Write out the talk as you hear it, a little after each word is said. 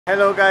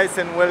Hello guys,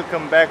 and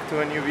welcome back to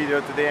a new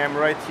video. Today I'm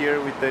right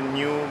here with the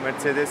new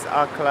Mercedes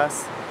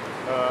A-Class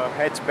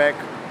hatchback,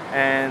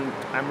 and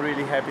I'm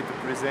really happy to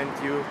present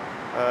you.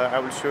 I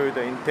will show you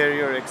the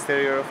interior,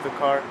 exterior of the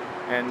car,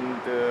 and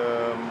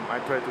I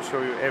try to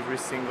show you every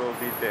single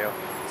detail.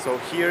 So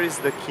here is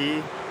the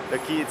key. The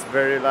key is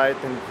very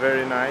light and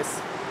very nice.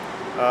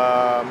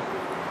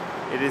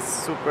 It is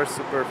super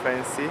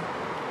fancy,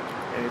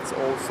 and it's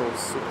also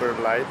super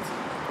light.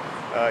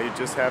 You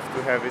just have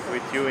to have it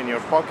with you in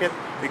your pocket,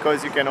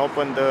 because you can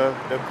open the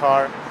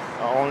car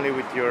only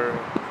with your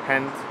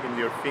hand, in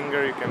your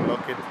finger. You can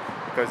lock it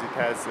because it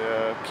has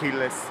a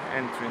keyless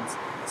entrance.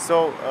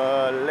 So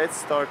let's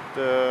start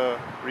the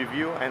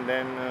review, and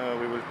then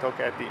we will talk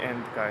at the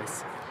end,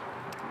 guys.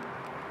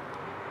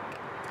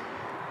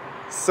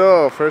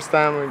 So first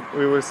time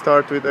we will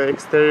start with the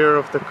exterior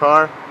of the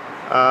car,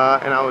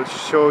 and I will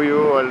show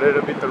you a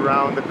little bit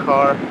around the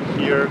car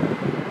here,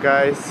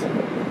 guys.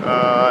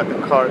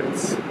 The car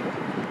is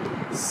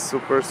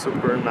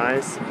super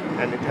nice,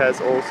 and it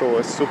has also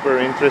a super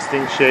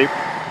interesting shape.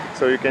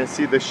 So you can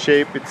see the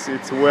shape,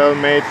 it's well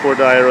made for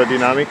the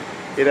aerodynamic.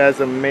 It has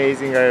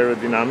amazing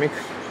aerodynamic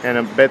and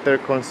a better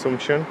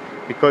consumption,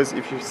 because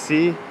if you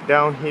see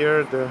down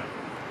here the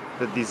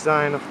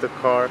design of the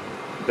car,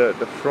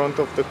 the front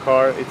of the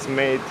car, it's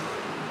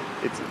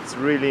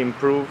really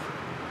improved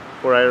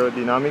for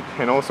aerodynamic,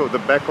 and also the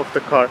back of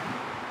the car,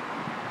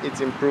 it's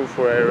improved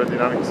for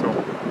aerodynamic. So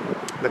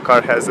the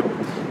car has a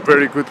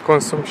very good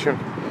consumption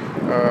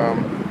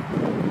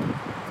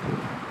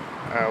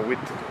with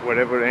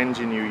whatever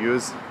engine you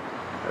use.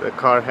 The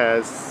car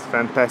has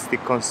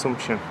fantastic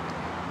consumption.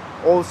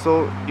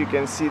 Also, you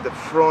can see the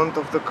front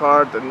of the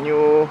car, the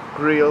new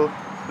grille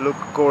look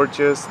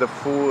gorgeous, the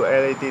full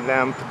LED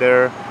lamp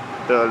there,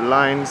 the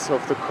lines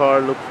of the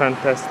car look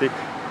fantastic,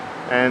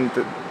 and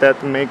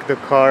that make the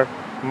car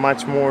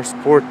much more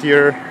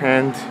sportier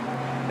and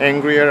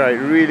angrier. I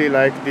really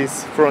like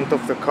this front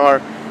of the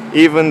car.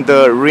 Even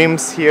the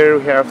rims here,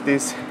 we have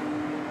these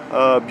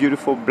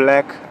beautiful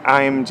black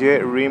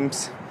AMG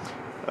rims,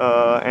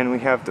 and we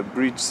have the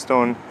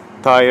Bridgestone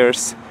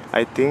tires.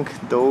 I think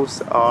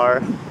those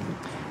are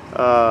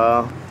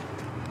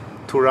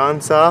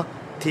Turanza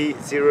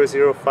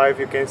T005.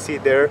 You can see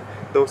there,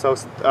 those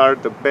are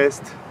the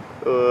best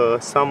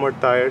summer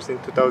tires in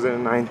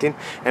 2019,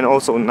 and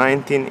also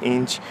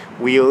 19-inch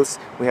wheels.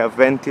 We have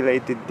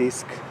ventilated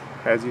disc,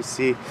 as you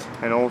see,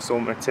 and also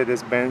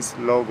Mercedes-Benz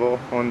logo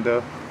on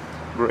the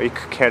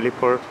brake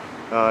caliper.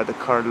 The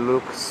car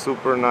looks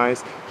super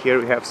nice. Here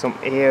we have some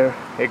air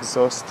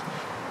exhaust,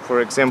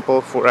 for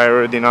example, for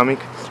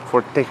aerodynamic,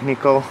 for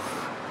technical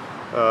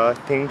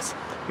things.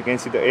 You can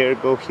see the air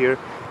go here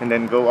and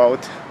then go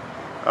out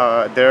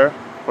there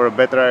for a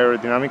better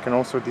aerodynamic, and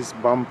also this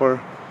bumper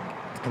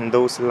and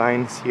those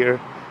lines here.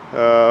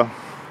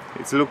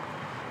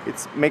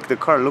 It's make the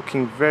car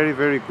looking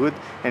very good,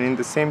 and in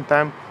the same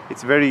time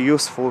it's very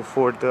useful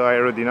for the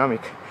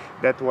aerodynamic.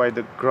 That's why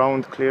the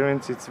ground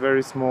clearance is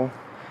very small.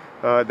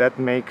 That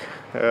make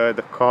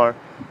the car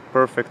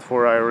perfect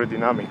for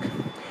aerodynamic.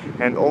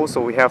 And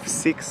also we have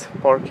 6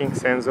 parking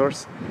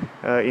sensors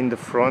in the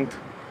front.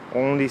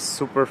 Only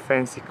super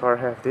fancy car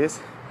have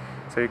this.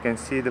 So you can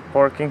see the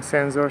parking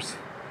sensors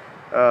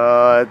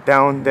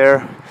down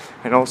there,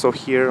 and also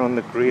here on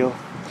the grille.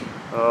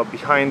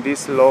 Behind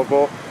this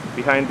logo,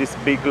 behind this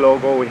big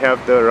logo, we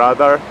have the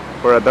radar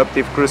for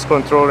adaptive cruise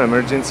control,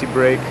 emergency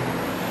brake,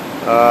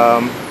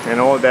 and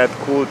all that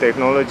cool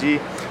technology.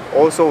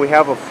 Also we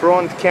have a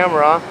front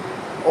camera.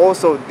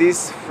 Also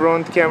this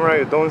front camera,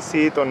 you don't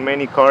see it on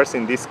many cars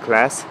in this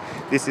class.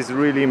 This is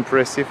really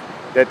impressive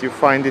that you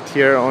find it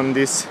here on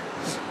this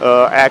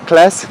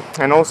A-Class.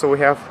 And also we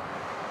have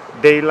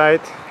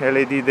daylight,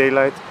 LED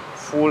daylight,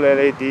 full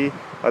LED,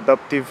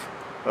 adaptive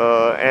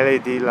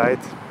LED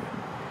light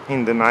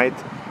in the night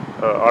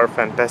are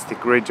fantastic.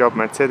 Great job,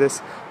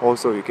 Mercedes.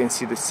 Also you can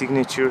see the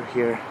signature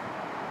here,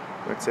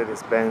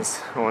 Mercedes-Benz,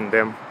 on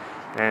them,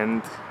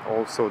 and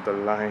also the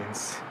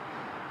lines.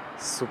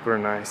 Super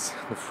nice.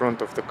 The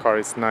front of the car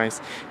is nice,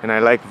 and I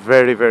like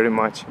very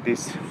much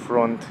this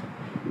front.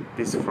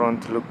 This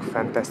front look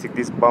fantastic.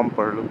 This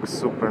bumper looks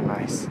super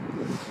nice.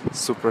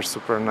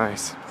 Super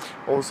nice.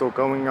 Also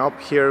going up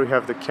here, we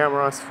have the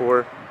cameras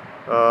for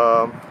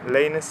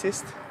lane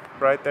assist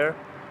right there.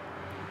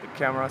 The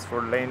cameras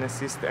for lane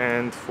assist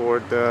and for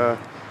the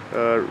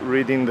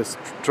reading the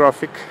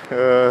traffic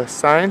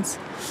signs.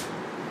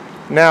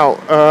 Now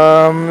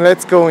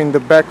let's go in the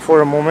back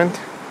for a moment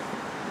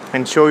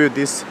and show you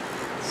this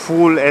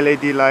full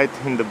LED light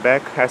in the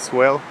back as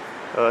well.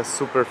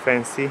 Super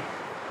fancy,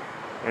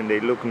 and they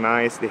look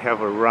nice. They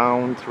have a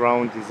round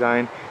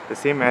design, the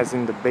same as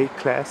in the base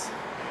class.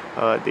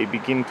 They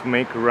begin to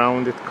make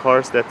rounded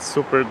cars. That's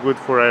super good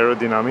for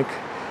aerodynamic.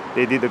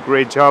 They did a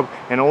great job.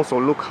 And also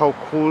look how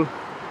cool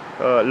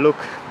look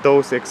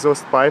those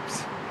exhaust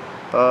pipes,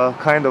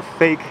 kind of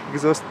fake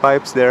exhaust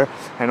pipes there,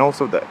 and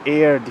also the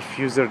air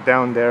diffuser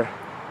down there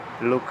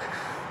look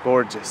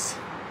gorgeous.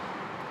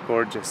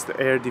 The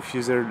air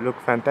diffuser look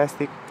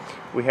fantastic.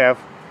 We have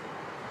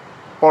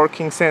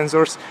parking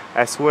sensors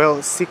as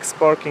well, 6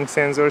 parking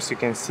sensors you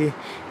can see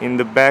in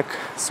the back,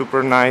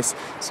 super nice.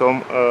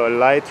 Some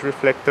light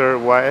reflector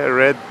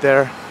red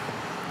there,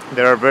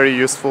 they are very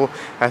useful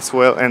as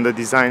well, and the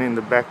design in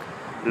the back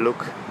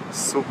look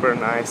super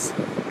nice.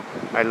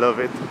 I love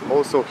it.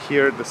 Also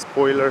here the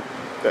spoiler,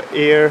 the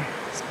air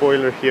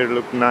spoiler here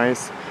look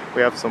nice.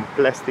 We have some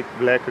plastic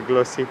black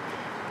glossy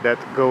that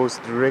goes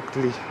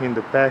directly in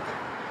the back,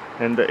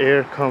 and the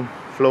air come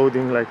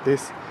floating like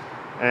this,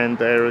 and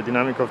the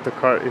aerodynamic of the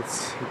car,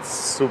 it's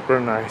super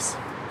nice.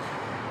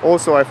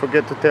 Also, I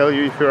forget to tell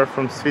you, if you are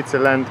from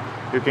Switzerland,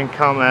 you can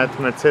come at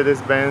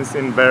Mercedes-Benz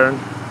in Bern.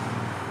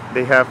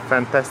 They have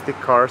fantastic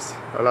cars,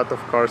 a lot of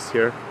cars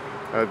here,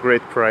 a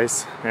great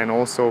price, and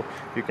also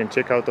you can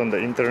check out on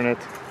the internet.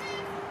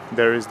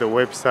 There is the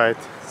website,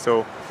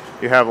 so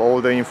you have all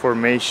the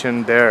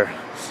information there.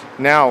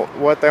 Now,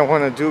 what I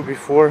want to do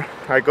before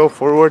I go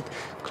forward,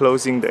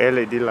 closing the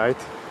LED light,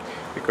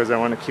 because I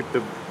want to keep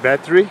the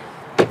battery,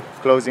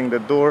 closing the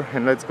door,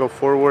 and let's go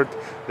forward.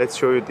 Let's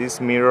show you this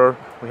mirror.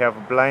 We have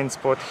a blind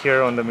spot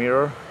here on the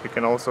mirror, you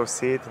can also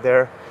see it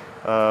there.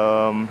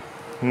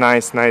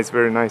 Nice,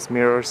 very nice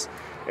mirrors.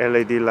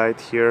 LED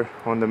light here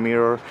on the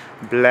mirror,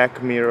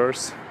 black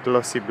mirrors,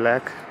 glossy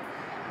black.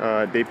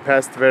 They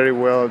passed very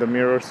well the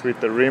mirrors with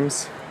the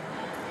rims.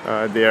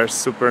 They are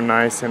super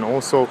nice, and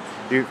also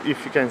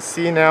if you can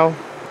see now,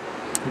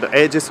 the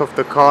edges of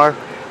the car,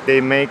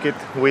 they make it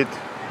with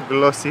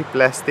glossy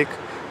plastic,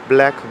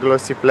 black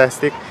glossy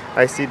plastic.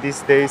 I see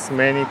these days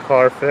many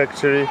car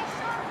factory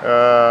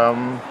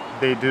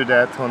they do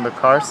that on the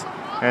cars,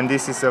 and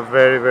this is a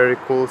very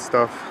cool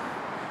stuff,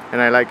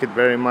 and I like it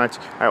very much.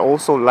 I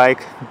also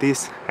like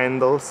these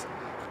handles.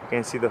 You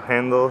can see the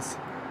handles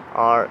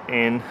are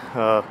in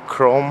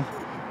chrome,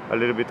 a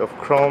little bit of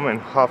chrome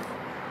and half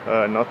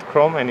not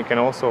chrome, and you can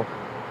also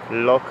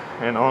lock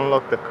and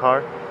unlock the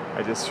car.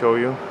 I just show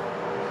you.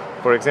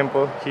 For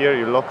example, here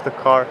you lock the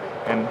car,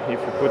 and if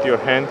you put your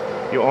hand,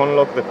 you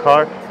unlock the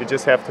car. You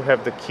just have to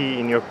have the key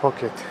in your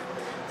pocket.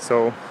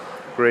 So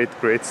great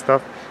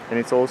stuff, and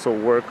it's also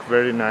work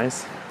very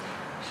nice.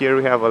 Here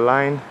we have a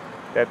line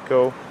that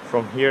go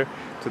from here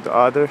to the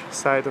other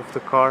side of the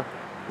car,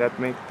 that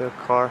make the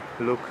car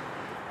look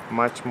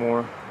much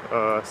more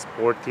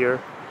sportier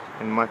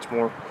and much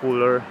more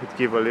cooler. It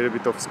gives a little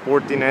bit of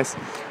sportiness.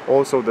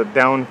 Also the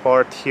down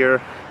part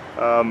here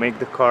make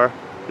the car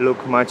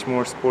look much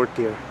more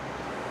sportier.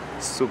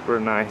 Super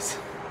nice.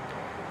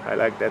 I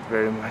like that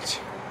very much.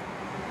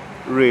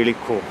 Really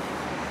cool,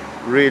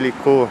 really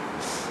cool.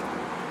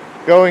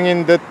 Going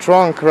in the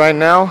trunk right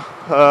now.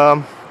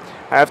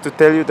 I have to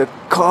tell you, the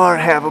car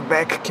have a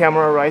back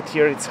camera right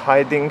here. It's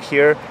hiding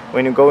here.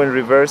 When you go in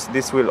reverse,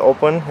 this will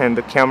open and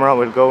the camera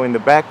will go in the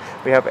back.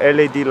 We have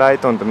LED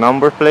light on the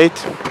number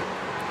plate.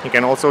 You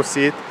can also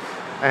see it,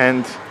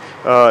 and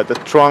the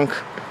trunk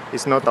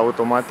is not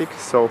automatic,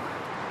 so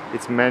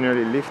it's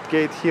manually lift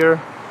gate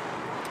here.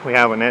 We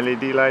have an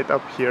LED light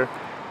up here,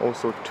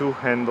 also 2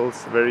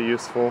 handles, very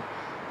useful.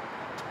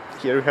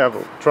 Here we have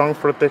a trunk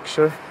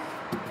protector.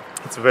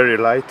 It's very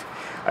light.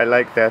 I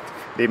like that.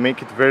 They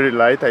make it very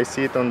light. I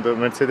see it on the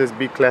Mercedes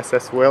B-Class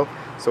as well.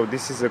 So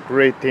this is a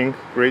great thing.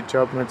 Great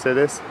job,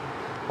 Mercedes.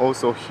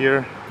 Also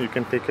here you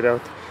can take it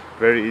out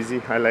very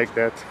easy. I like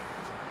that.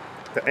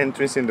 The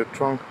entrance in the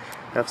trunk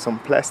have some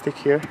plastic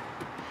here,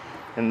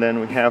 and then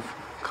we have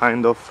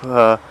kind of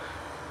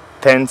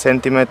 10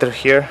 centimeter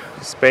here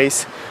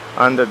space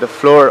under the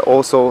floor.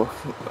 Also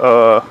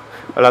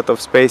a lot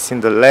of space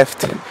in the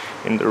left,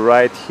 in the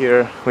right.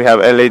 Here we have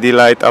LED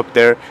light up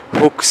there,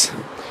 hooks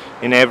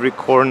in every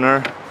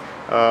corner.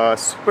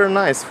 Super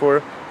nice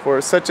for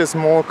such a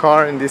small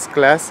car in this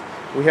class.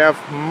 We have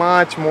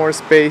much more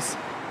space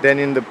than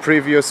in the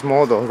previous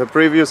model. The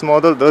previous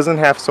model doesn't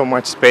have so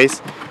much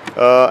space,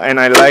 and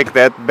I like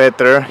that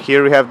better.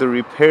 Here we have the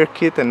repair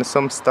kit and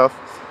some stuff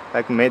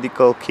like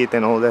medical kit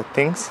and all that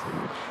things,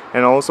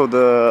 and also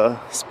the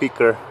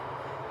speaker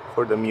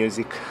for the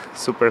music.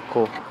 Super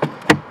cool.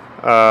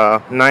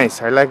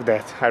 Nice. I like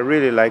that. I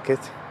really like it.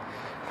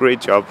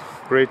 Great job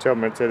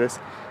Mercedes.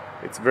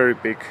 It's very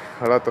big,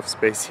 a lot of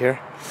space here.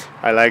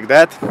 I like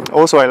that.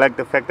 Also I like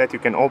the fact that you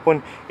can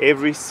open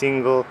every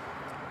single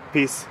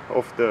piece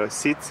of the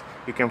seats.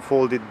 You can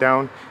fold it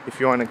down if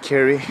you want to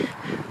carry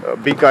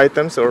big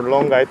items or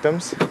long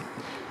items.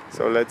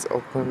 So let's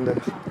open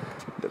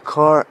the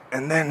car,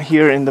 and then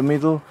here in the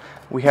middle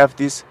we have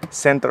this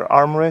center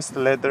armrest,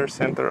 leather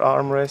center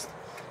armrest,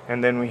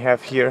 and then we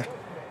have here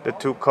the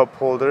 2 cup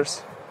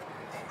holders.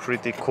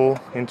 Pretty cool,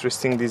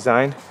 interesting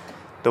design,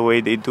 the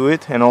way they do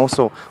it. And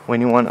also when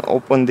you want to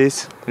open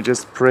this, you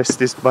just press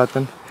this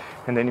button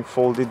and then you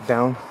fold it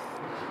down,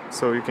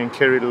 so you can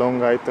carry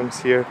long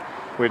items here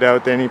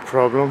without any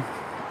problem.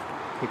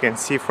 You can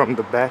see from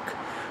the back,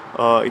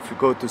 if you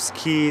go to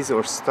skis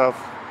or stuff,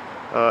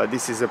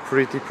 this is a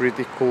pretty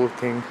cool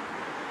thing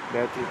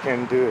that you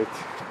can do it.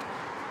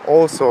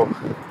 Also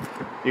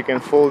you can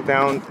fold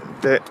down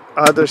the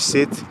other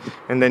seat,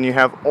 and then you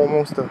have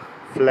almost a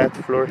flat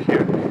floor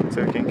here,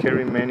 so you can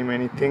carry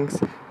many things.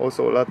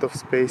 Also a lot of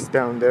space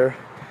down there.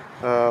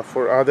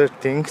 for other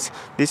things.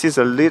 This is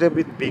a little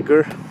bit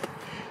bigger,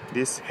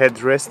 this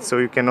headrest, so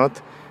you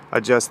cannot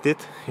adjust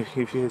it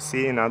if you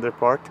see another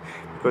part,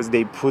 because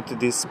they put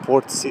these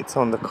sport seats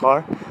on the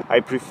car. I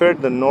prefer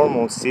the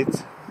normal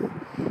seats.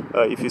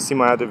 If you see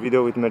my other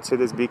video with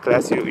Mercedes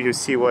B-Class, you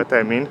see what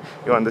I mean,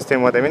 you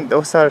understand what I mean.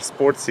 Those are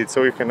sport seats,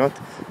 so you cannot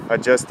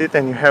adjust it,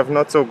 and you have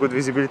not so good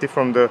visibility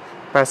from the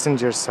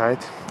passenger side.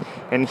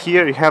 And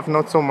here you have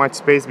not so much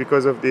space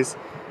because of this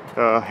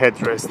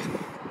headrest.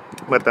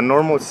 But the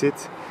normal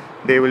seats,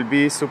 they will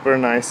be super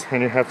nice,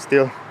 and you have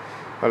still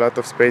a lot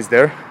of space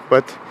there.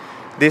 But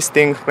these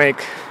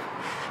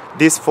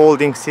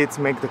folding seats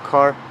make the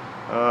car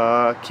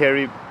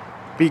carry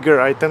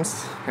bigger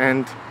items,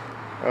 and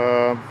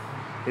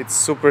it's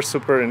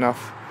super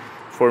enough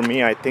for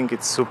me. I think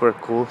it's super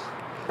cool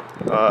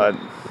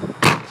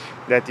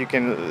that you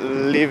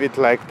can leave it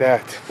like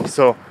that,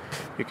 so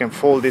you can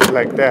fold it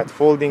like that.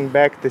 Folding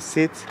back the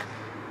seats,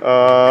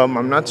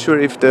 I'm not sure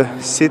if the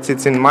seat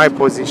is in my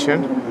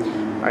position.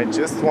 I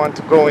just want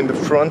to go in the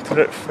front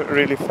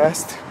really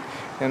fast,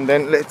 and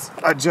then let's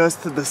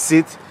adjust the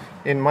seat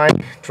in my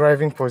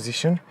driving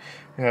position.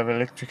 We have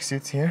electric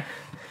seats here,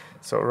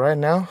 so right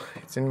now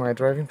it's in my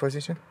driving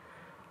position.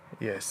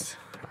 Yes,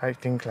 I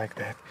think like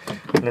that.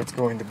 Let's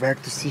go in the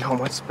back to see how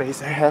much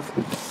space I have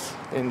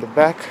in the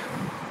back.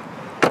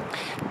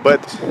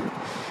 But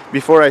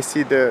before I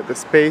see the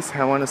space,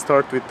 I want to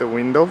start with the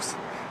windows,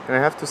 and I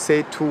have to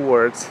say 2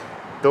 words.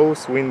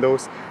 Those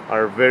windows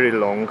are very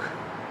long,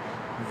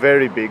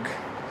 very big.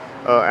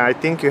 I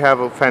think you have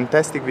a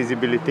fantastic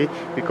visibility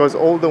because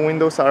all the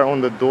windows are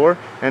on the door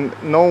and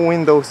no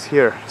windows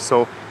here.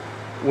 So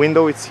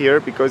window is here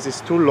because it's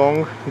too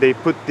long. They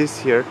put this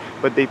here,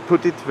 but they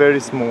put it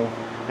very small,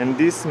 and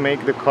this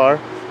make the car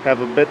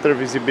have a better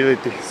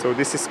visibility, so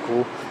this is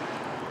cool.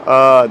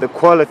 The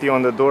quality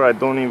on the door, I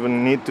don't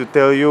even need to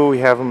tell you. We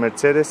have a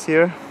Mercedes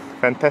here,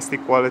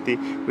 fantastic quality.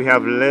 We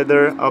have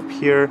leather up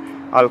here,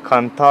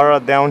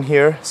 Alcantara down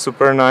here,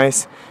 super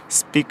nice.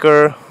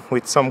 Speaker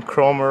with some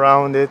chrome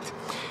around it.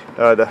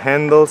 The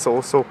handles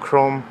also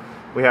chrome.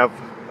 We have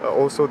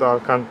also the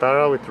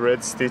Alcantara with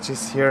red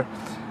stitches here.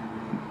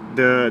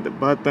 The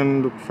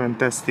button look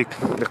fantastic.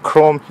 The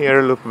chrome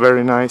here look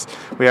very nice.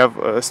 We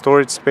have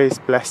storage space,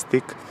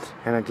 plastic,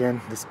 and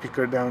again the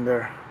speaker down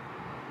there.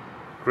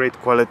 Great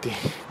quality,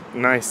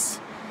 nice.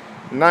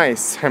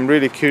 I'm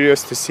really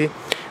curious to see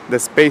the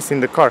space in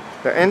the car.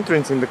 The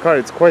entrance in the car,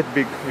 it's quite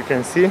big. You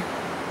can see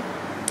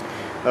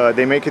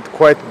they make it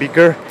quite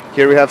bigger.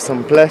 Here we have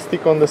some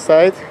plastic on the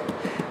side,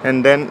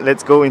 and then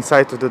let's go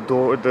inside to the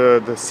door.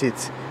 The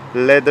seats,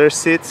 leather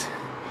seats,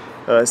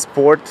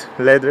 sport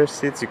leather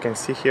seats. You can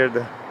see here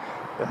the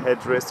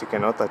headrest, you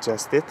cannot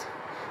adjust it.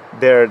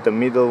 There, the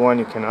middle one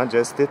you can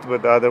adjust it,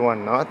 but the other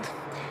one not.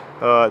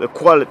 The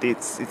quality,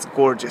 it's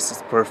gorgeous,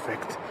 it's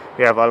perfect.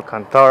 We have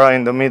Alcantara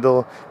in the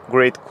middle,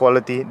 great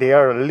quality. They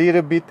are a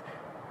little bit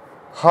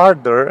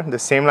harder, the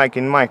same like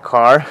in my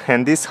car,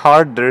 and this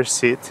harder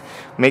seat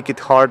make it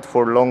hard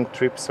for long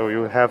trips, so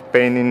you have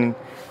pain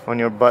on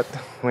your butt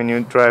when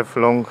you drive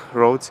long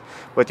roads,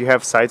 but you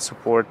have side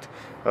support.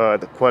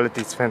 The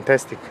quality is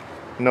fantastic,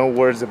 no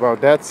words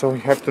about that. So you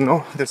have to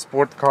know the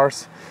sport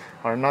cars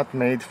are not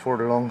made for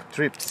long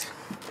trips.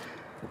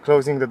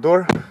 Closing the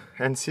door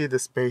and see the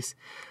space.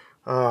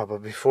 But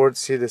before to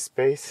see the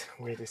space,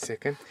 wait a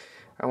second,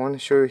 I want to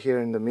show you here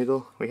in the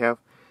middle we have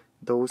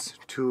those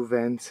 2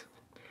 vents.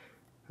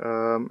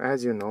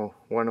 As you know,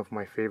 one of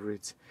my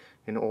favorites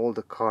in all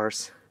the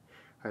cars.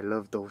 I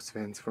love those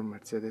vents from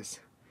Mercedes.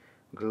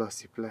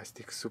 Glossy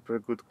plastic, super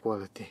good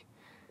quality,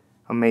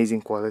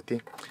 amazing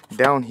quality.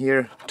 Down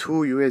here 2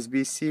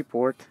 USB-C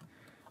port,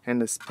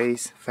 and the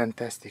space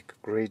fantastic,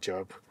 great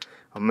job,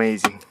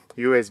 amazing.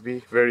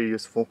 USB, very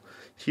useful.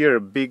 Here a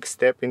big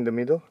step in the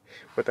middle,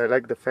 but I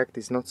like the fact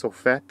it's not so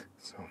fat.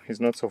 So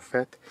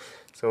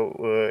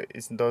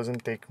it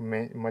doesn't take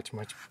much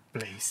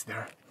place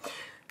there.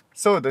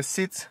 So the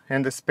seats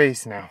and the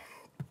space now,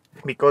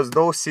 because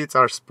those seats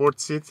are sport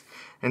seats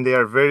and they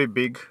are very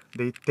big,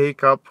 they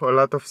take up a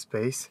lot of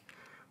space.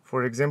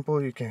 For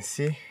example, you can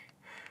see,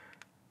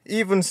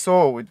 even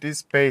so with this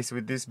space,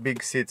 with these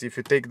big seats, if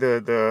you take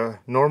the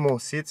normal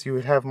seats, you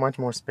will have much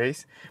more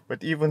space,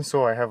 but even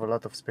so I have a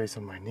lot of space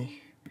on my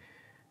knee,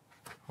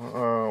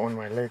 on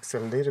my legs a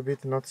little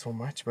bit, not so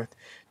much, but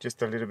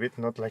just a little bit,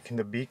 not like in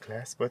the B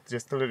class, but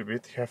just a little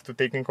bit. You have to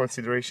take in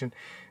consideration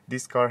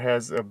this car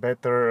has a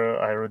better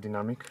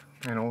aerodynamic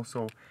and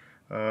also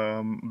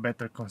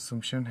better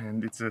consumption,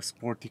 and it's a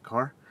sporty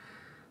car.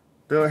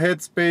 The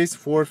headspace,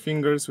 4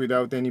 fingers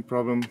without any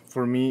problem.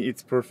 For me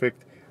it's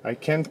perfect. I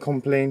can't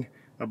complain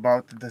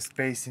about the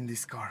space in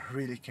this car,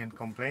 really can't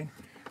complain.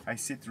 I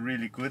sit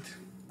really good.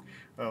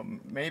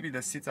 Maybe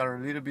the seats are a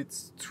little bit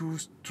too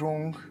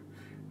strong.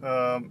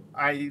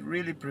 I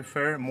really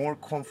prefer more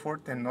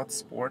comfort and not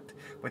sport,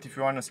 but if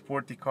you want a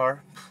sporty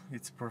car,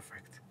 it's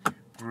perfect.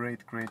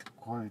 Great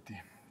quality.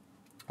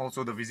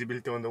 Also the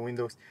visibility on the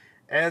windows,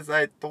 as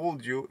I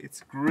told you,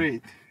 it's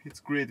great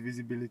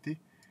visibility.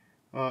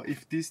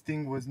 If this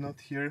thing was not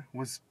here,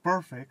 was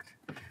perfect,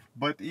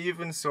 but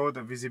even so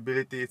the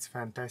visibility it's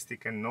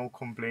fantastic and no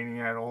complaining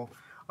at all.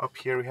 Up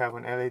here we have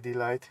an LED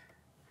light,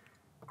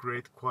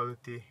 great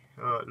quality,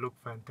 look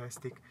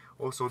fantastic.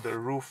 Also the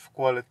roof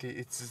quality,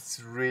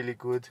 it's really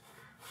good.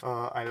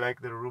 I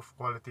like the roof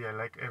quality, I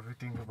like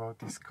everything about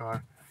this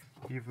car.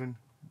 Even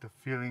the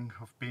feeling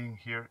of being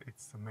here,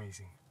 it's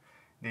amazing.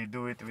 They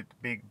do it with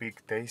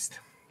big taste.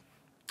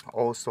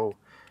 Also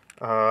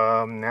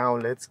now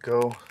let's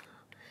go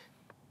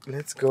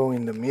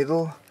in the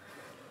middle.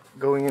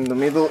 Going in the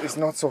middle is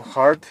not so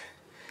hard,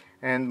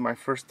 and my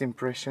first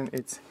impression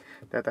is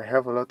that I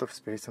have a lot of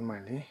space on my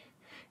knee.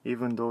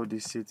 Even though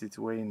this seat is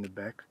way in the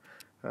back,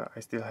 I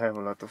still have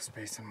a lot of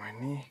space on my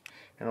knee.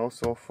 And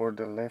also for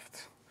the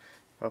left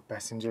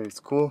passenger, it's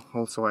cool.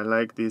 Also I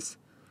like this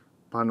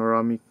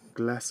panoramic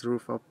glass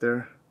roof up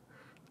there.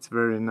 It's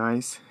very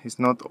nice. It's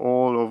not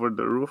all over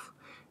the roof,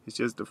 it's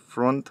just the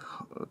front,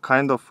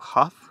 kind of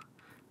half,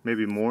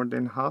 maybe more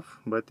than half,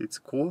 but it's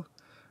cool.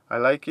 I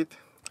like it.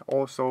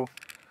 Also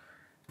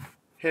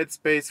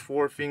headspace,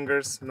 4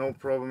 fingers, no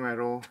problem at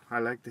all. I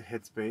like the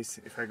headspace.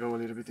 If I go a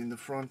little bit in the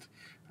front,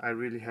 I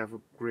really have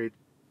a great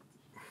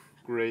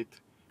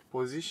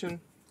position.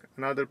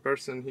 Another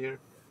person here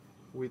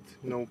with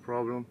no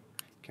problem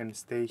can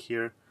stay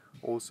here.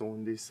 Also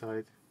on this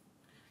side,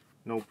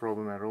 no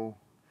problem at all.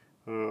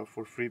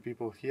 For 3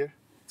 people here,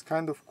 it's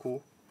kind of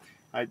cool.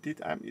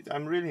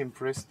 I'm really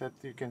impressed that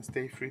you can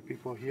stay 3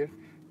 people here.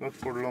 Not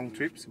for long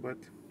trips, but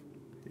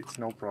it's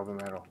no problem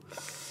at all.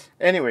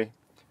 Anyway,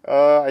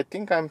 I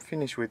think I'm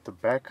finished with the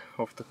back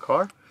of the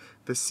car.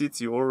 The seats,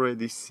 you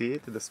already see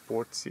it, the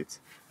sport seats.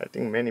 I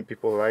think many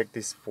people like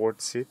these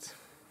sport seats.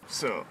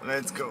 So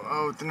let's go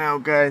out now,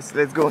 guys.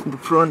 Let's go in the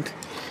front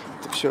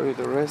to show you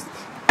the rest.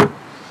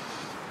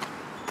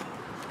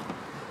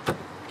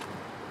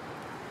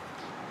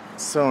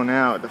 So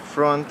now the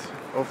front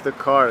of the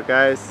car,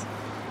 guys.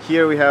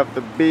 Here we have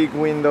the big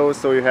windows,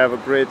 so you have a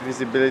great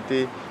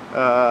visibility.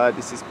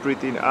 This is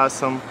pretty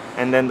awesome.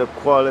 And then the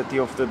quality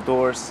of the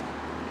doors,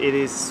 it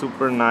is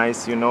super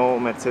nice. You know,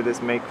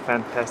 Mercedes make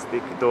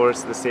fantastic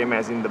doors, the same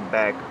as in the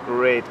back.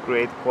 Great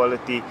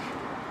quality.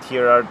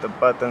 Here are the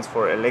buttons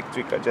for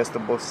electric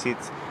adjustable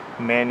seats.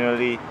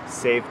 Manually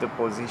save the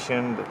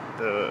position,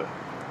 the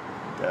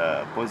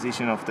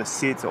position of the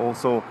seats.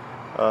 Also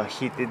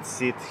heated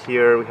seat.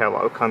 Here we have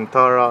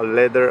Alcantara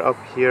leather up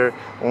here.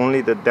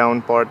 Only the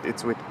down part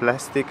it's with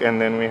plastic,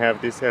 and then we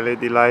have this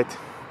LED light,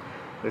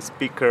 the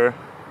speaker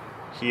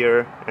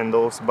here, and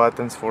those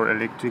buttons for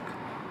electric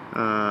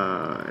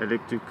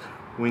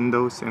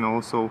windows, and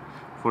also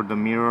for the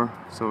mirror,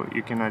 so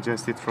you can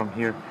adjust it from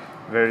here.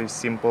 Very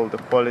simple. The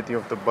quality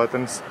of the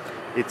buttons,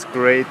 it's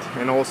great,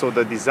 and also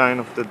the design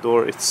of the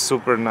door, it's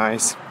super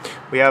nice.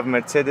 We have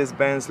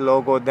Mercedes-Benz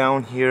logo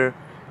down here,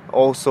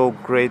 also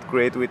great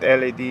with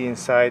LED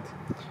inside.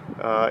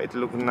 It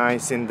looks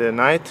nice in the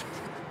night.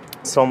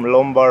 Some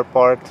lumbar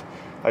part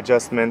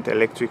adjustment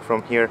electric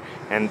from here,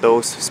 and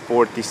those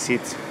sporty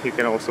seats, you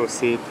can also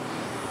see it.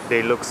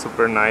 They look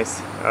super nice.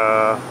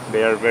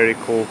 They are very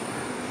cool,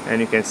 and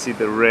you can see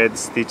the red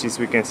stitches.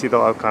 We can see the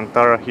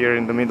Alcantara here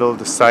in the middle,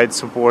 the side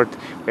support.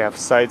 We have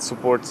side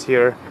supports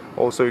here.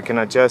 Also you can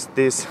adjust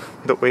this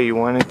the way you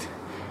want it.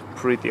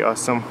 Pretty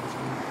awesome.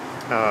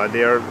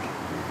 They are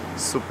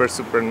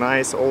super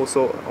nice.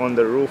 Also on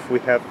the roof we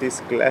have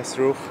this glass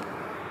roof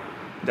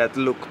that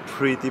look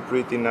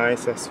pretty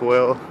nice as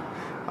well.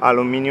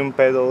 Aluminum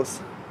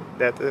pedals,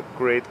 that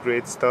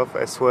great stuff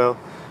as well.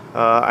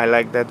 I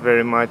like that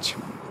very much.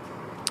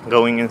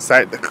 Going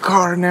inside the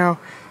car now,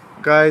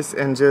 guys,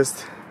 and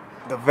just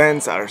the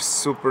vents are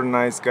super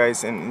nice,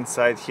 guys, and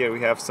inside here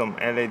we have some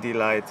LED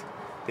light.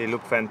 They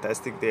look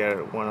fantastic. They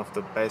are one of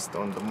the best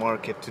on the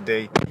market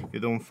today. You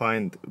don't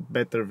find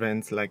better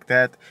vents like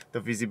that.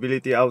 The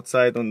visibility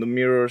outside on the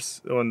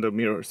mirrors, on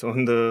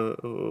the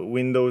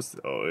windows,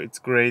 oh, it's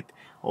great.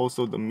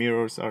 Also the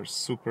mirrors are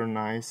super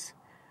nice,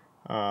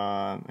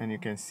 and you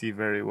can see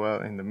very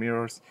well in the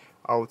mirrors.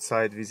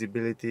 Outside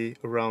visibility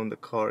around the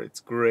car,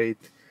 it's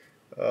great.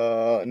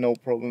 No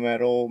problem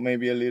at all.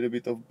 Maybe a little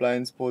bit of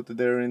blind spot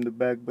there in the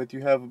back, but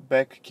you have a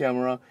back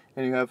camera,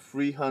 and you have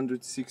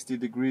 360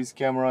 degrees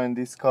camera in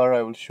this car.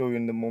 I will show you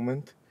in the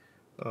moment.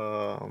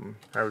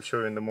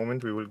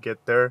 We will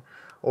get there.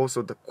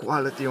 Also the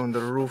quality on the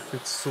roof,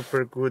 it's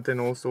super good,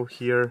 and also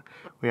here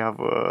we have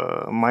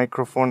a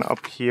microphone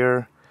up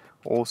here.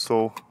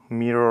 Also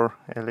mirror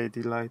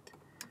LED light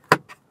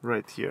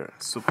right here,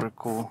 super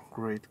cool.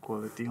 Great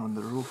quality on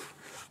the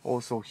roof.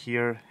 Also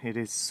here it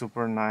is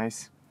super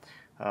nice.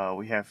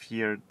 We have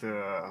here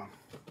the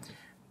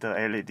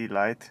LED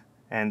light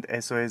and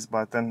SOS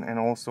button, and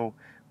also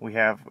we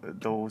have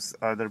those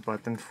other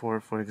buttons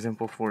for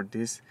example for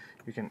this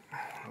you can,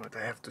 but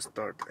I have to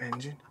start the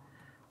engine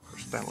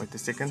first time. Wait a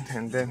second,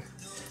 and then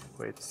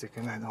wait a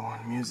second, I don't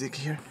want music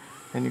here.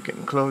 And you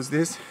can close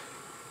this,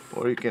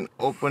 or you can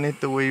open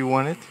it the way you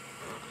want it.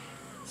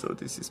 So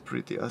this is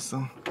pretty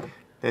awesome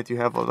that you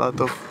have a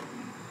lot of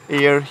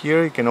air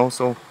here. You can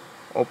also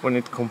open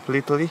it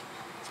completely.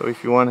 So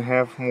if you want to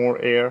have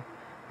more air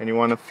and you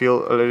want to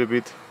feel a little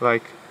bit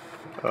like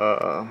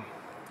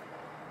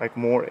like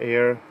more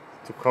air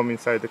to come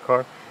inside the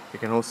car. You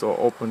can also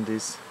open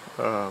this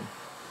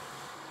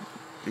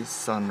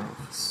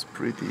sunroof. It's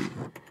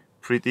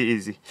pretty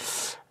easy.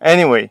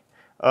 Anyway,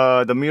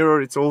 the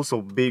mirror, it's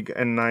also big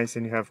and nice,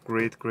 and you have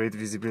great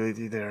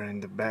visibility there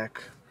in the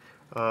back.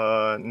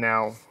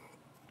 Now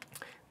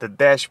the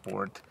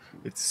dashboard,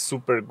 it's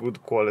super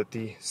good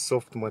quality,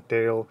 soft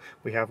material.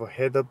 We have a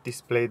head-up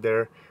display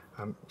there.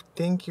 I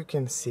think you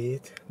can see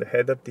it, the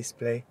head-up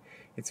display.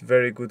 It's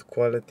very good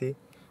quality,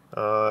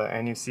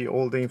 and you see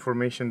all the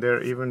information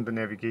there. Even the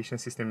navigation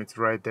system, it's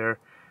right there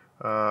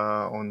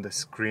on the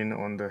screen,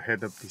 on the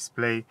head-up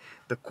display.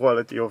 The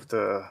quality of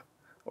the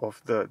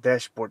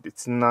dashboard,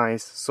 it's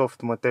nice,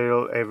 soft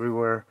material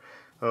everywhere.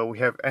 We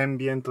have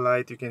ambient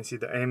light. You can see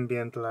the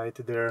ambient light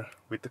there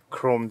with the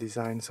chrome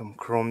design, some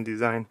chrome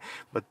design,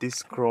 but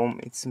this chrome,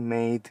 it's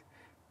made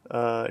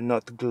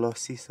not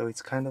glossy, so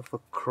it's kind of a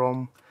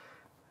chrome.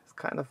 It's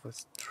kind of a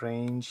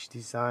strange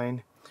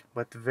design,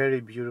 but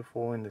very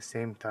beautiful in the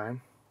same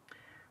time.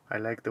 I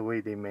like the way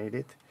they made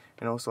it,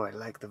 and also I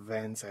like the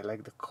vents, I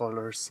like the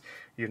colors.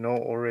 You know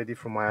already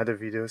from my other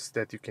videos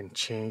that you can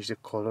change the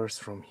colors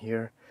from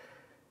here.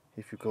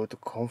 If you go to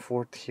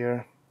comfort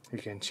here, you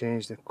can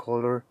change the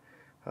color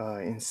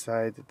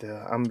inside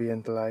the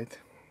ambient light.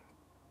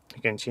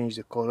 You can change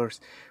the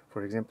colors,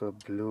 for example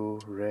blue,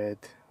 red,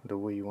 the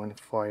way you want,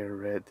 fire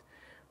red,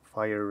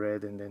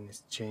 and then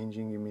it's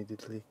changing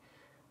immediately.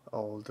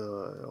 All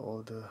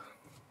the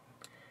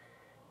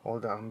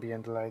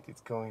ambient light,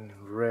 it's going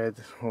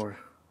red or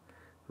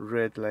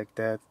red like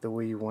that, the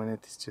way you want it.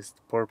 It's just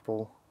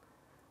purple.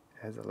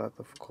 It has a lot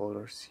of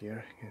colors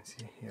here. You can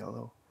see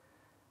yellow,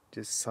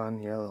 just sun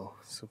yellow,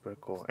 super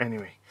cool.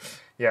 Anyway,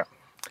 yeah,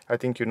 I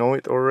think you know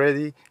it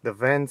already. The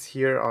vents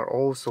here are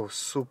also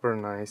super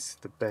nice,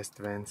 the best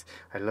vents.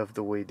 I love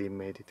the way they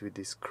made it with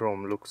this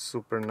chrome, looks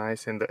super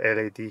nice. And the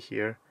LED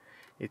here,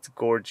 it's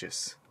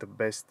gorgeous, the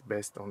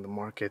best on the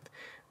market.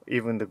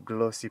 Even the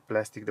glossy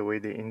plastic, the way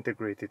they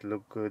integrate it,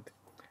 look good.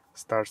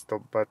 Start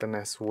stop button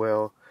as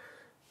well.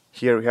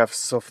 Here we have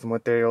soft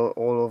material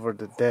all over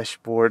the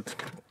dashboard.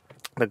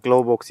 The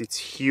glove box,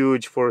 it's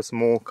huge for a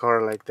small car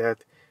like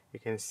that. You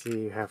can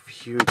see you have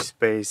huge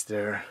space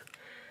there.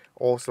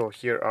 Also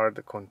here are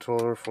the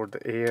controller for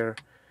the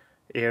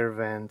air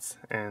vents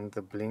and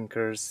the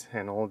blinkers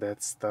and all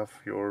that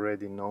stuff. You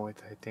already know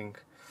it, I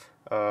think.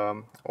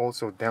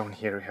 Also down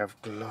here we have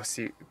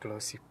glossy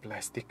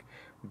plastic,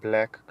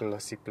 black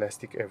glossy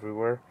plastic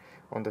everywhere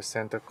on the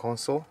center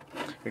console.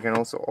 You can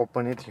also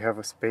open it. You have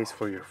a space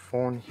for your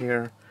phone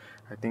here.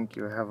 I think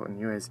you have an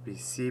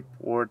USB-C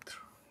port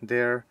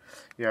there.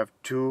 You have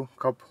two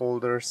cup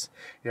holders.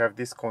 You have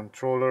this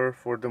controller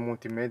for the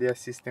multimedia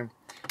system.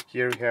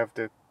 Here you have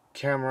the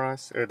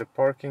cameras, the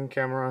parking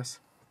cameras.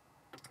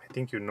 I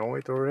think you know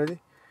it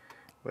already,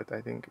 but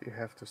I think you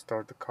have to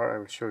start the car. I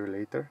will show you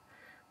later.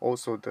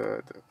 Also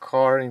the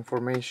car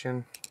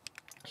information.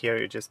 Here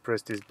you just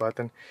press this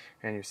button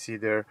and you see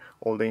there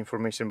all the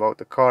information about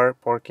the car,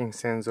 parking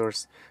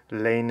sensors,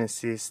 lane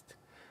assist,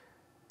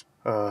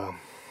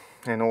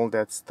 and all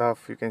that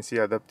stuff. You can see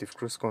adaptive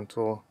cruise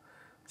control,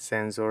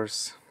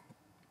 sensors,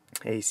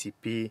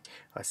 ACP,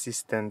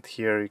 assistant.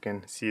 Here you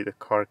can see the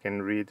car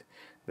can read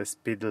the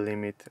speed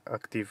limit,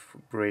 active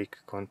brake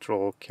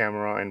control,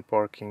 camera and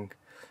parking.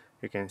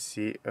 You can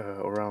see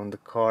around the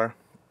car.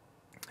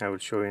 I will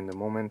show you in a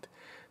moment.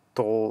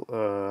 Toll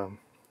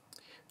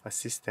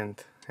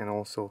assistant, and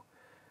also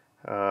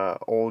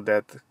all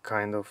that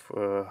kind of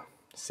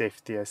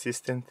safety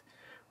assistant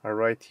are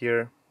right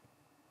here.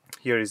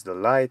 Here is the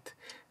light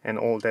and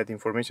all that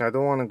information. I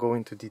don't want to go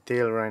into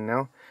detail right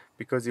now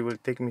because it will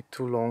take me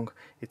too long.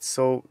 It's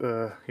so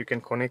you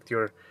can connect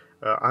your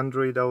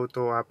Android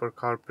Auto, Apple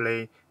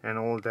CarPlay and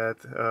all that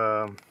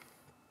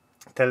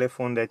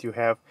telephone that you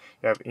have.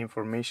 You have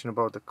information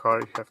about the car.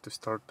 You have to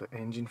start the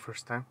engine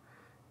first time.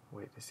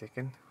 Wait a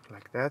second,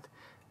 like that,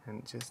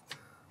 and just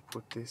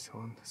put this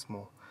on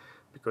small,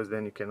 because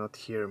then you cannot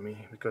hear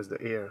me because the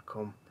air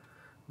come,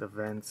 the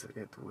vents,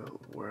 it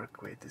will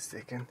work. Wait a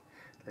second,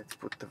 let's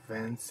put the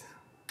vents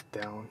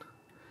down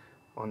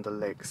on the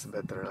legs,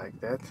 better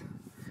like that.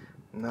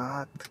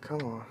 Not,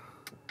 come on,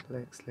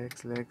 legs,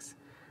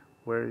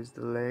 where is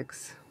the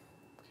legs?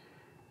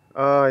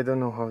 I don't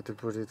know how to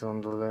put it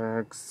on the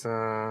legs.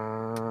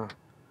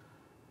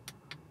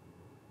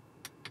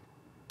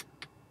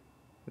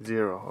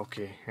 0,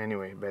 okay,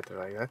 anyway, better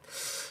like that.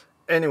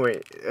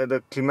 Anyway,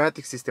 the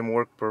climatic system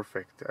worked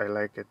perfect. I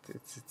like it.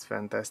 It's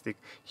fantastic.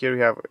 Here we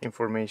have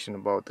information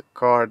about the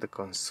car, the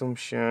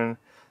consumption,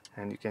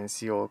 and you can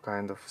see all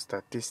kind of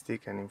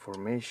statistic and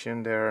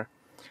information there.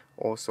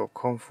 Also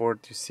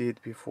comfort, you see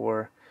it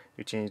before.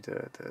 You change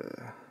the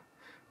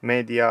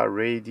media,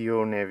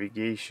 radio,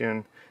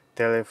 navigation,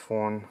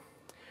 telephone,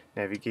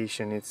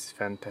 navigation. It's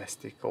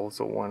fantastic.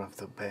 Also one of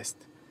the best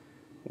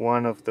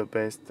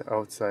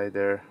outside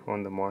there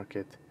on the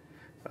market.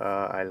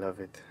 I love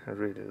it. I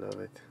really love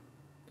it.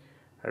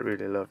 I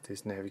really love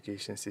this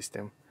navigation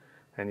system.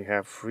 And you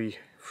have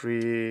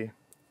 3D,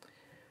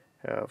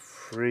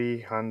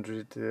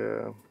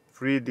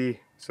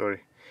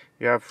 sorry,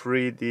 you have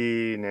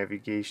 3D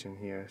navigation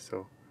here,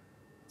 so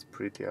it's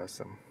pretty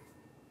awesome.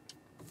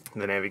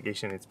 The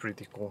navigation is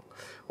pretty cool.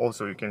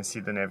 Also, you can see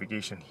the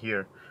navigation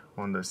here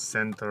on the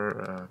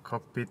center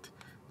cockpit.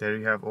 There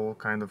you have all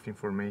kind of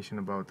information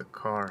about the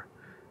car.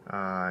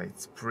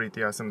 It's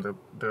pretty awesome.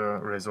 The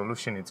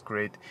resolution is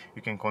great.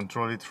 You can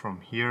control it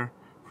from here,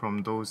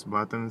 from those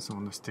buttons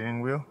on the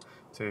steering wheel.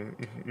 So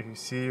if you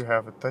see, you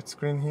have a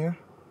touchscreen here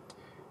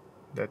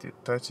that you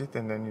touch it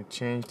and then you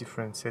change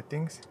different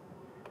settings.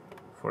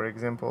 For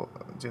example,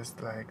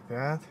 just like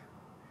that.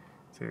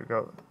 So you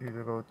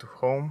go to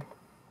home,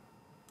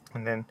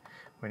 and then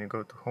when you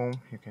go to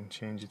home, you can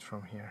change it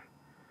from here,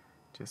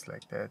 just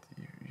like that.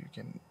 You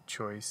can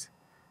choose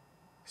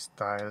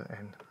style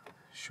and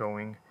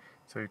showing,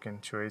 so you can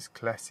choose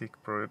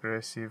classic,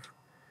 progressive.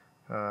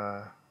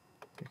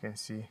 You can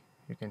see,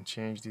 you can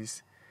change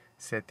these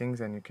settings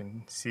and you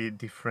can see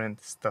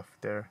different stuff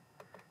there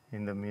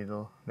in the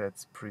middle.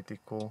 That's pretty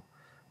cool.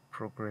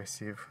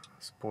 Progressive,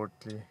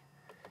 sportly,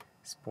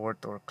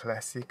 sport, or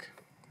classic.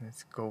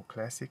 Let's go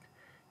classic.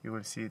 You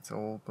will see it's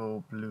all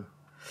go blue.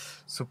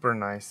 Super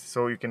nice.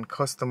 So you can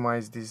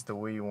customize this the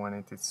way you want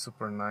it. It's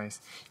super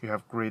nice. You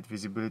have great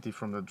visibility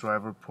from the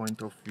driver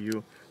point of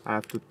view. I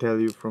have to tell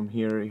you, from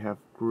here you have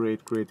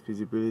great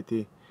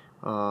visibility.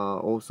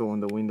 Also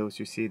on the windows,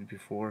 you see it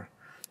before,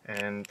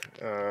 and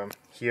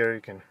here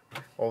you can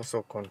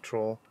also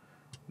control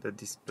the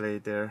display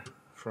there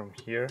from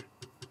here.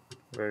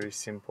 Very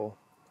simple.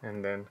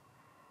 And then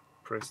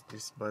press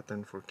this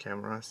button for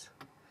cameras.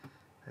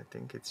 I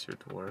think it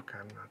should work.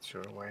 I'm not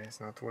sure why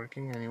it's not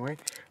working. Anyway,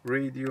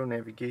 radio,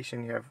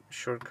 navigation, you have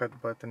shortcut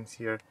buttons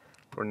here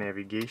for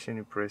navigation.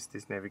 You press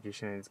this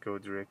navigation and it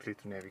goes directly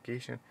to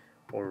navigation,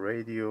 or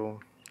radio,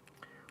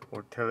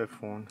 or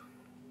telephone,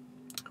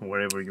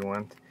 wherever you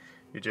want.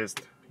 You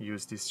just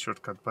use these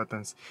shortcut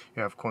buttons.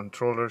 You have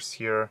controllers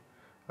here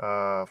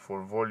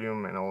for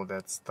volume and all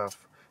that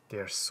stuff. They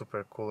are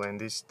super cool. And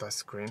this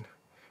touchscreen,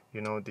 you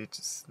know,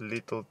 this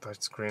little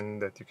touchscreen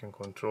that you can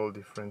control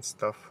different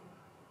stuff.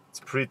 It's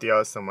pretty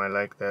awesome. I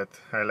like that.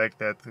 I like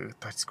that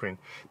touchscreen.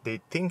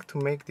 They think to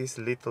make this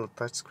little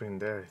touchscreen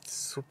there. It's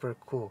super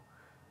cool.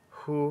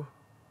 Who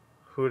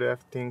would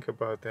have think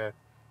about that?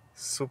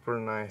 Super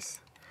nice.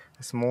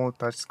 A small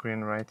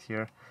touchscreen right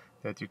here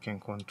that you can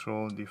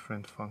control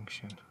different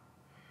function.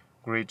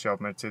 Great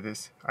job,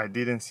 Mercedes. I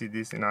didn't see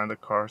this in other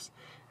cars,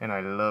 and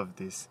I love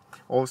this.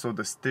 Also,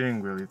 the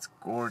steering wheel, it's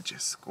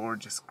gorgeous,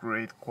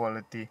 great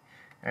quality,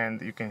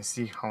 and you can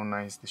see how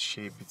nice the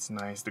shape. It's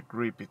nice. The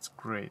grip, it's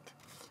great.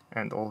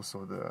 And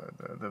also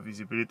the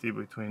visibility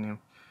between them,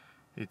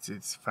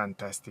 it's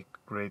fantastic.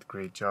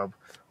 Great job.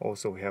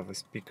 Also, we have a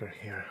speaker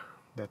here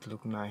that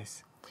look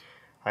nice.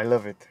 I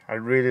love it. I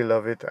really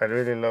love it. I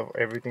really love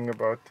everything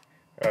about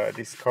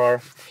this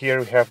car. Here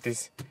we have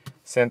this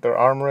center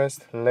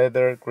armrest,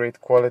 leather,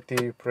 great quality.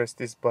 You press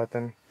this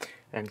button,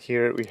 and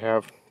here we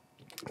have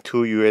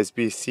 2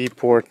 USB-C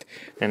port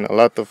and a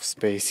lot of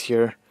space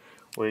here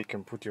where you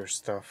can put your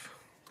stuff.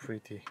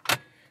 Pretty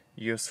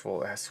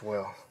useful as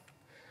well.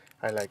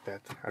 I like that.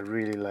 I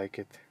really like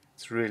it.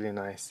 It's really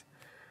nice.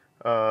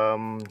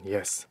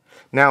 Yes.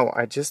 Now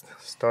I just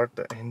start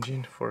the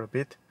engine for a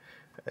bit.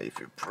 If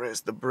you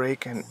press the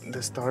brake and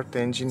the start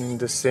engine in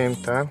the same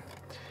time,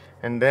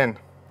 and then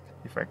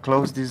if I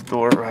close this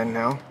door right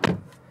now,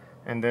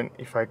 and then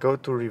if I go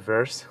to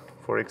reverse,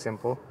 for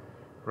example,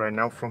 right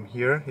now from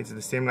here, it's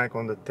the same like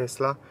on the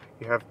Tesla.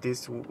 You have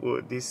this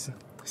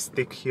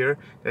stick here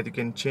that you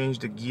can change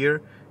the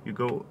gear. You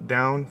go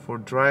down for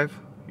drive,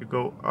 you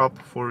go up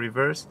for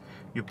reverse,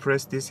 you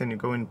press this and you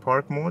go in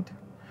park mode.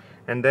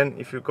 And then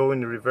if you go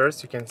in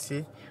reverse, you can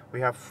see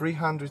we have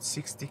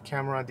 360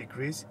 camera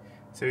degrees,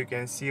 so you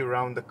can see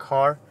around the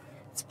car.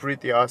 It's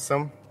pretty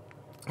awesome.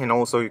 And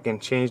also you can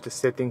change the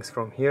settings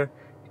from here.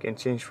 You can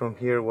change from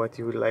here what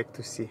you would like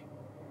to see.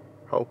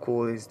 How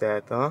cool is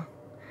that, huh?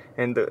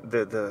 And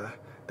the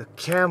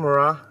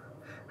camera,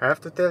 I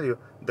have to tell you,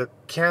 the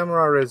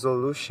camera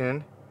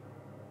resolution,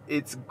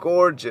 it's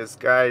gorgeous,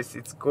 guys.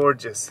 It's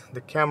gorgeous.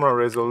 The camera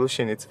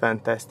resolution, it's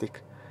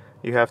fantastic.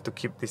 You have to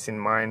keep this in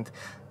mind.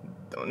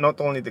 Not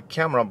only the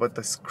camera, but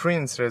the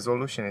screen's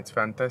resolution, it's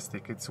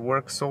fantastic. It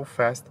works so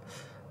fast.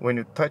 When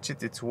you touch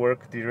it, it's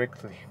work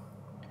directly.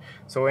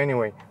 So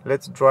anyway,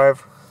 let's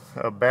drive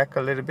back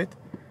a little bit.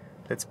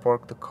 Let's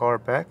park the car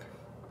back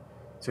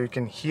so you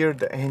can hear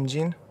the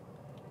engine.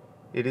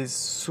 It is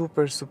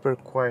super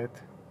quiet,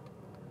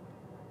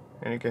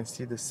 and you can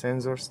see the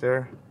sensors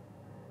there.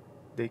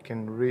 They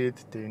can read,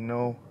 they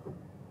know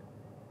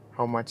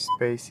how much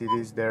space it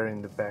is there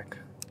in the back.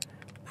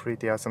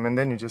 Pretty awesome. And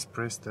then you just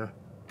press the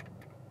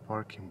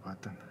parking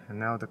button, and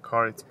now the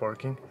car is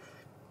parking,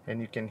 and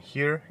you can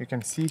hear, you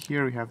can see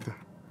here we have the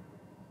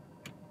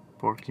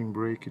parking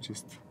brake. You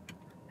just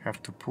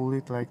have to pull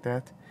it like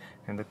that,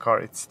 and the car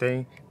is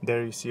staying.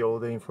 There you see all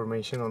the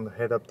information on the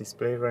head-up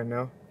display right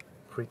now.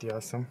 Pretty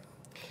awesome.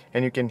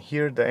 And you can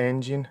hear the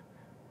engine.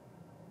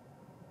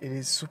 It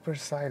is super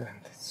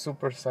silent. It's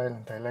super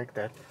silent. I like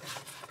that.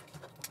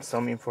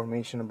 Some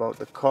information about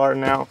the car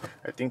now.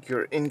 I think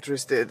you're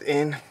interested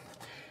in.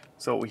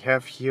 So we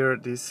have here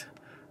this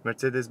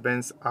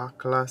Mercedes-Benz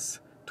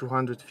A-Class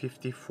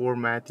 250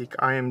 4MATIC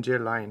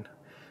AMG line.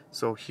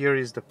 So here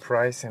is the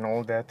price and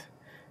all that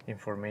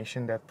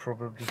information that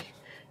probably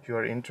you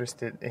are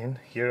interested in.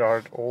 Here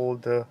are all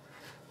the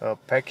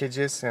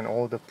packages and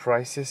all the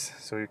prices,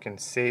 so you can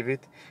save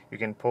it, you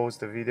can pause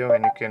the video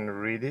and you can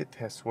read it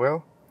as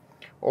well.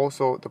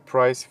 Also the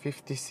price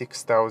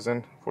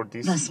 56,000 for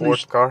this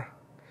sport car.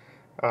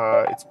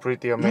 It's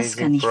pretty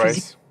amazing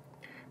price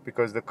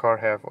because the car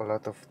have a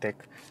lot of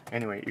tech.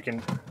 Anyway, you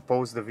can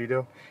pause the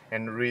video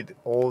and read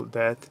all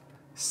that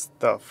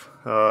stuff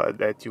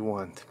that you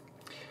want.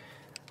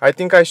 I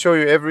think I show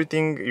you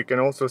everything. You can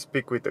also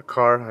speak with the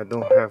car. I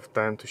don't have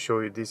time to show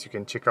you this. You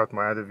can check out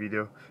my other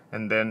video,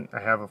 and then I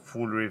have a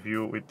full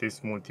review with this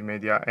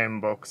multimedia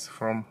MBUX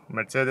from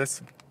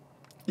Mercedes.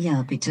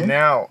 Ja, bitte.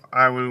 Now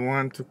I will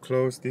want to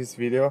close this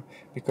video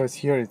because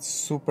here it's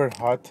super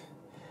hot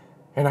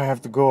and I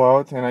have to go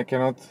out and I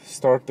cannot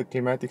start the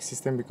climatic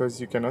system because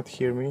you cannot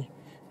hear me.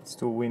 It's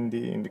too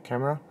windy in the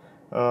camera.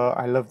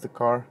 I love the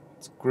car.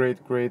 It's great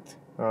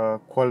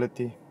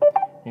quality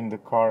in the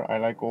car. I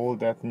like all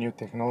that new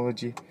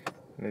technology.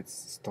 Let's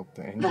stop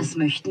the engine. Was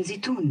möchten Sie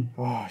tun?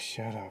 Oh,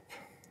 shut up.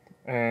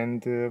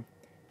 And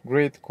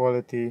great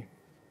quality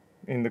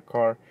in the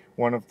car.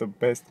 One of the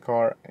best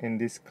car in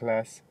this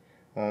class.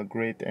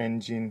 Great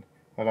engine,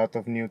 a lot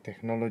of new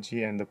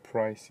technology, and the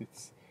price.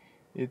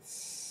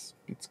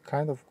 It's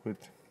kind of good.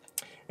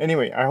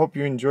 Anyway, I hope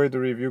you enjoyed the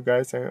review,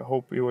 guys. I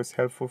hope it was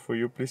helpful for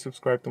you. Please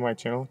subscribe to my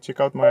channel. Check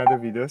out my other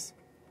videos.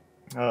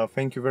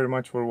 Thank you very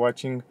much for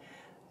watching.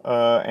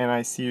 And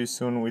I see you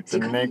soon with the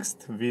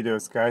next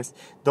videos, guys.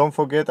 Don't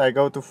forget, I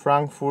go to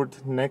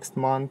Frankfurt next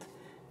month,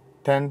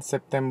 10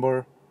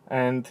 September,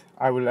 and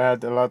I will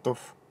add a lot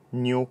of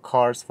new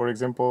cars. For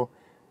example,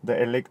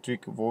 the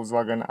electric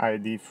Volkswagen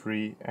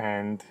ID3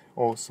 and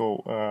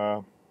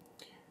also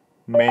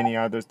many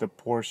others, the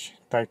Porsche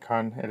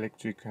Taycan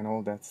electric and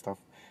all that stuff.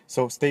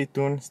 So stay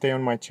tuned, stay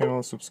on my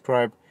channel,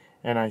 subscribe,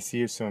 and I see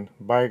you soon.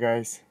 Bye,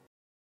 guys.